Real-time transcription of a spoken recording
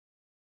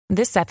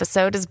This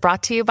episode is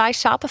brought to you by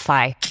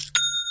Shopify.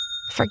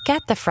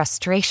 Forget the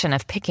frustration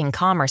of picking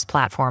commerce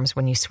platforms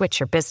when you switch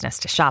your business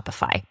to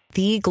Shopify,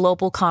 the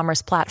global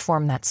commerce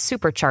platform that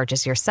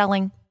supercharges your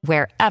selling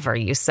wherever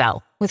you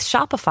sell. With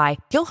Shopify,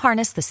 you'll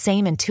harness the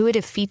same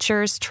intuitive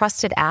features,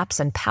 trusted apps,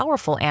 and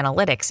powerful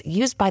analytics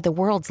used by the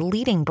world's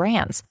leading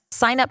brands.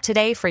 Sign up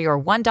today for your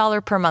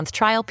 $1 per month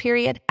trial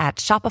period at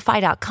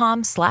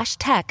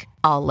shopify.com/tech,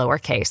 all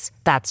lowercase.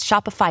 That's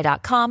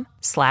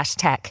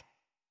shopify.com/tech.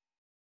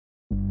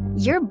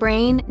 Your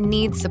brain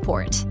needs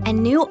support,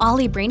 and new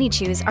Ollie Brainy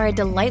Chews are a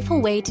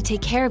delightful way to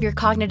take care of your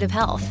cognitive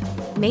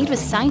health. Made with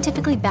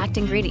scientifically backed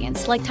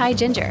ingredients like Thai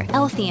ginger,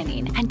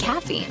 L-theanine, and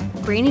caffeine,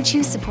 Brainy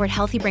Chews support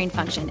healthy brain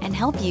function and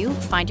help you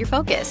find your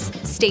focus,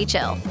 stay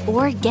chill,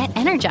 or get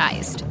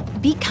energized.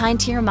 Be kind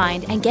to your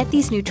mind and get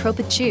these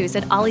nootropic chews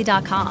at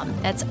ollie.com.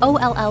 That's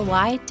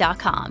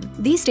OLLY.com.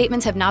 These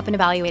statements have not been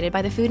evaluated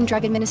by the Food and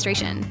Drug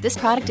Administration. This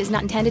product is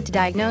not intended to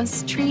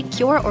diagnose, treat,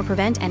 cure, or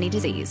prevent any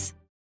disease.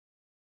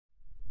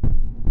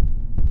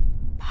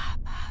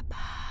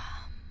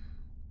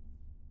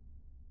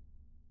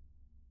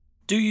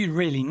 Do You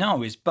Really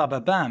Know is Baba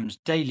Bam's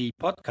daily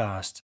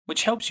podcast,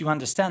 which helps you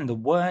understand the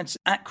words,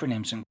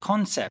 acronyms, and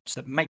concepts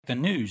that make the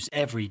news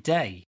every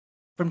day.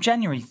 From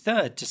January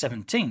 3rd to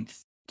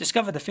 17th,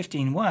 discover the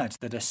 15 words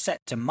that are set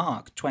to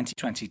mark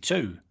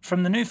 2022,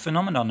 from the new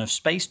phenomenon of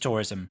space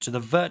tourism to the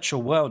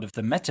virtual world of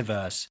the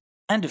metaverse,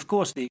 and of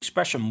course the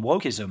expression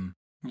wokeism.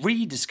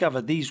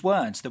 Rediscover these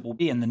words that will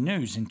be in the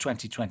news in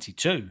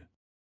 2022.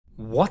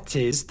 What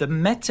is the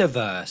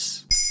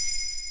metaverse?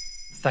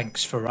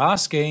 Thanks for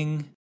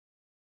asking.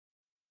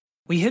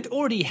 We had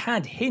already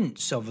had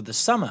hints over the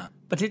summer,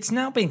 but it's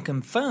now been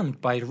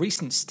confirmed by a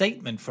recent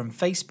statement from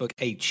Facebook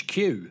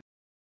HQ.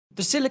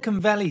 The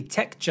Silicon Valley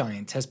tech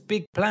giant has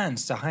big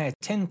plans to hire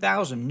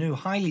 10,000 new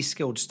highly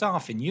skilled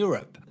staff in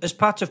Europe as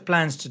part of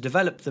plans to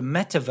develop the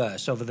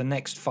metaverse over the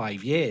next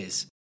 5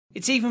 years.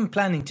 It's even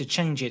planning to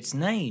change its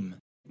name,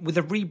 with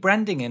a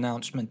rebranding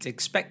announcement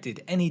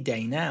expected any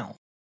day now.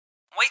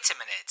 Wait a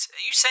minute,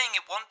 are you saying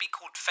it won't be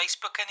called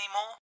Facebook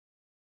anymore?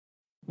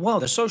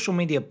 Well, the social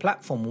media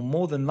platform will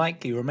more than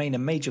likely remain a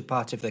major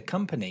part of the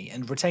company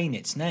and retain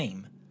its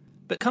name.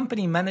 But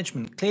company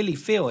management clearly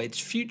feel its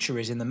future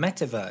is in the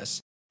metaverse,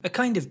 a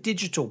kind of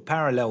digital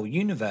parallel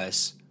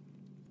universe.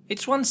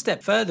 It's one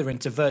step further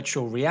into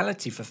virtual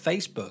reality for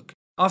Facebook,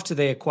 after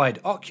they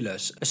acquired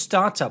Oculus, a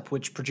startup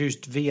which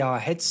produced VR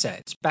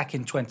headsets back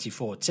in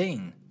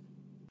 2014.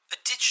 A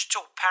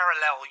digital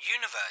parallel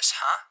universe,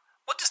 huh?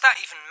 What does that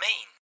even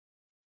mean?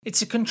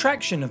 It's a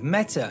contraction of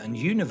meta and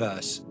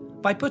universe.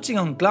 By putting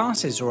on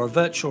glasses or a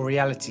virtual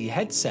reality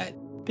headset,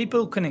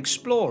 people can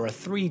explore a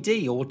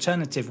 3D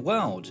alternative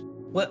world,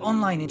 where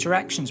online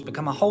interactions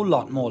become a whole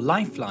lot more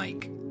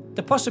lifelike.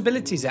 The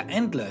possibilities are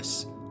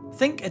endless.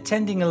 Think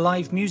attending a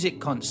live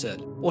music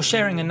concert, or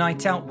sharing a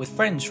night out with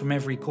friends from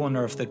every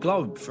corner of the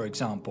globe, for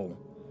example.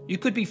 You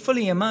could be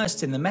fully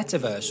immersed in the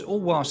metaverse all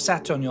while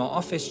sat on your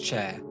office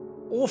chair,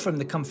 or from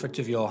the comfort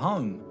of your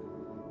home.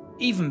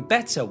 Even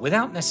better,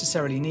 without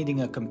necessarily needing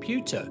a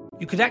computer,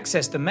 you could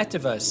access the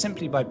metaverse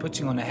simply by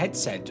putting on a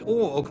headset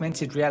or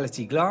augmented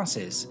reality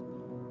glasses.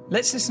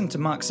 Let's listen to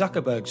Mark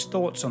Zuckerberg's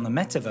thoughts on the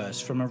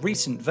metaverse from a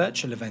recent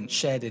virtual event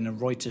shared in a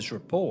Reuters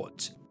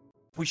report.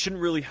 We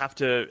shouldn't really have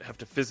to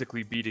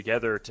physically be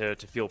together to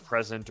feel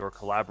present or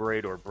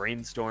collaborate or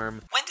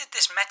brainstorm. When did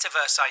this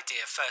metaverse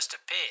idea first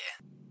appear?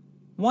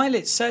 While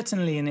it's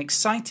certainly an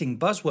exciting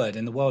buzzword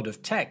in the world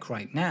of tech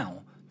right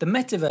now, the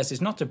metaverse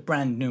is not a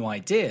brand new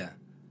idea.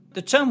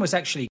 The term was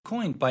actually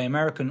coined by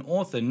American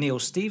author Neal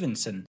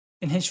Stephenson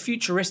in his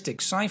futuristic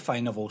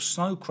sci-fi novel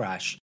Snow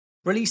Crash,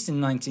 released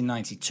in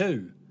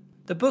 1992.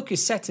 The book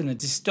is set in a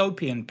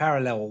dystopian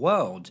parallel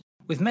world,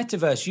 with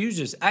metaverse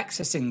users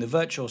accessing the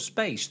virtual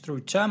space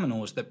through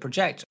terminals that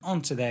project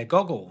onto their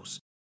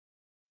goggles.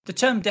 The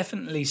term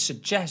definitely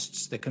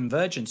suggests the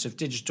convergence of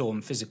digital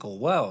and physical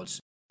worlds,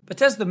 but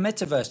as the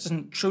metaverse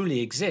doesn't truly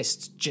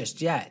exist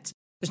just yet,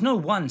 there's no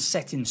one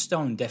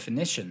set-in-stone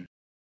definition.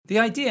 The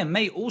idea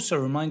may also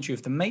remind you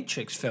of the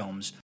Matrix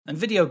films and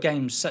video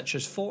games such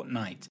as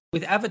Fortnite,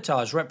 with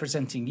avatars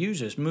representing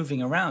users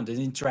moving around and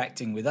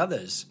interacting with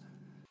others.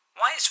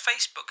 Why is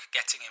Facebook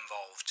getting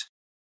involved?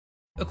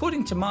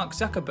 According to Mark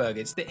Zuckerberg,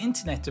 it's the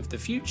internet of the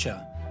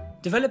future.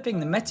 Developing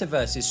the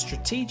metaverse is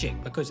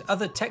strategic because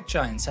other tech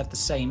giants have the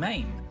same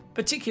aim,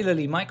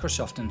 particularly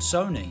Microsoft and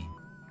Sony.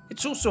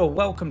 It's also a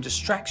welcome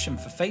distraction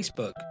for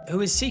Facebook,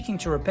 who is seeking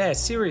to repair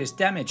serious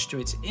damage to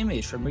its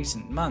image from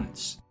recent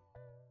months.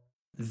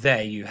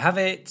 There you have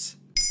it.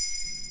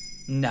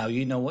 Now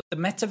you know what the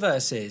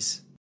metaverse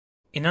is.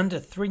 In under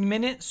 3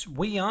 minutes,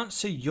 we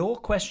answer your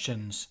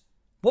questions.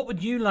 What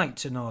would you like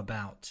to know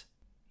about?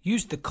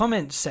 Use the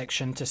comments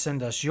section to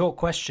send us your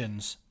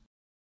questions.